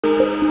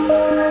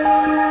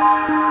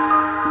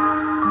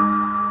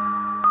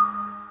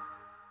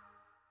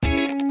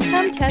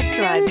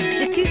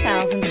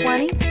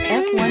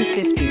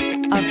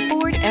F-150. A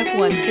Ford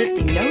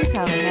F-150 knows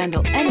how to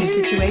handle any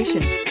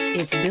situation.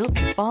 It's built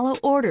to follow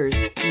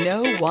orders,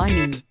 no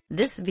whining.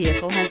 This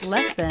vehicle has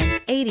less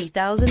than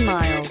 80,000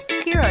 miles.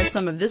 Here are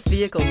some of this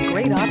vehicle's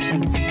great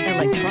options: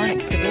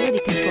 electronic stability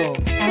control,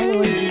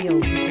 alloy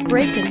wheels,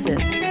 brake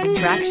assist,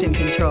 traction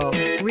control,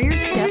 rear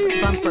step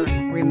bumper,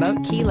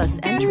 remote keyless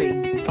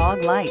entry,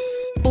 fog lights,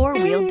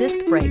 four-wheel disc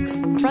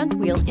brakes,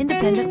 front-wheel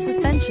independent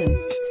suspension,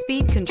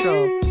 speed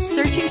control.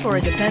 Searching for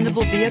a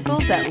dependable vehicle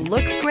that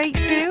looks great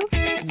too?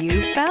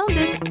 You found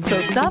it, so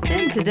stop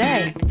in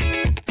today.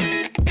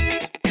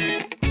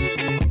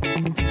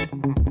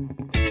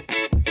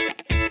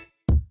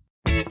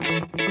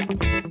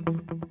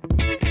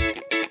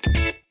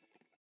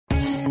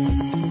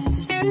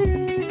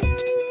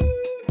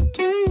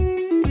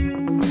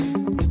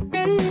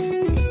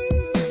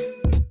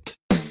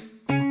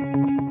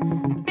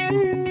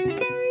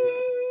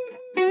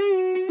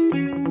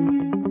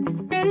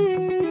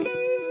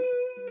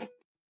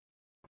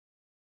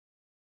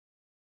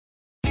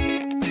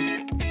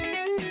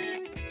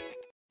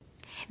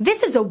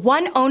 This is a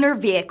one-owner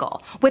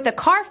vehicle with a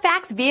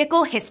CARFAX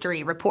Vehicle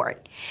History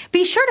Report.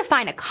 Be sure to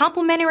find a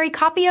complimentary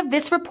copy of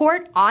this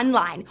report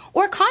online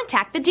or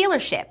contact the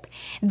dealership.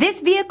 This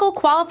vehicle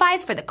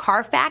qualifies for the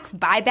CARFAX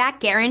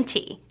Buyback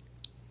Guarantee.